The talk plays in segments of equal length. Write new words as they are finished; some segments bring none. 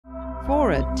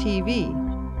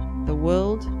FORA.tv. The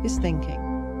world is thinking.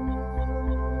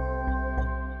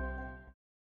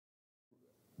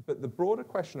 But the broader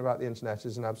question about the internet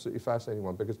is an absolutely fascinating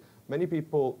one, because many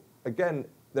people, again,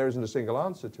 there isn't a single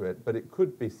answer to it, but it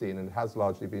could be seen, and has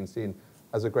largely been seen,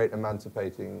 as a great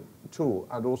emancipating tool,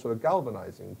 and also a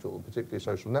galvanizing tool, particularly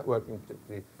social networking,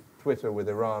 particularly Twitter with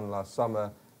Iran last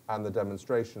summer, and the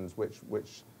demonstrations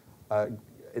which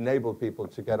enabled people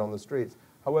to get on the streets.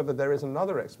 However, there is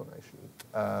another explanation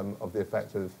of the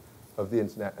effect of the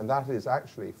internet, and that is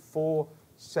actually for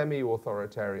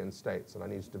semi-authoritarian states, and I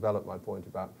need to develop my point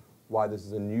about why this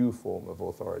is a new form of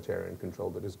authoritarian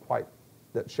control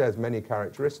that shares many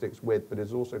characteristics with, but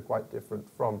is also quite different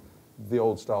from the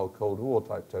old-style Cold War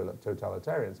type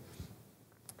totalitarians.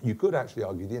 You could actually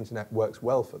argue the internet works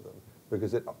well for them,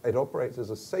 because it operates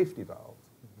as a safety valve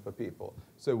for people.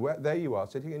 So there you are,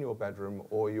 sitting in your bedroom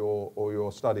or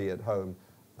your study at home,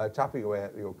 tapping away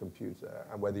at your computer,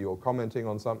 and whether you're commenting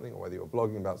on something or whether you're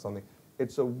blogging about something,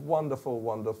 it's a wonderful,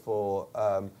 wonderful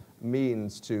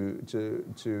means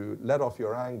to let off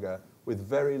your anger with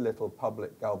very little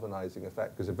public galvanizing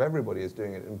effect. Because if everybody is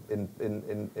doing it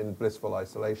in blissful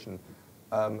isolation,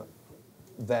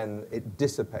 then it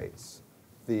dissipates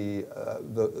the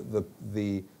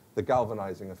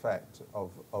galvanizing effect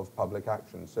of public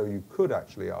action. So you could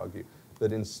actually argue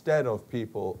that instead of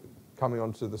people coming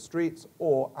onto the streets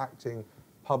or acting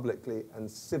publicly and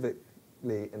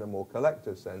civically in a more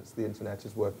collective sense, the internet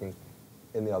is working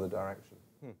in the other direction.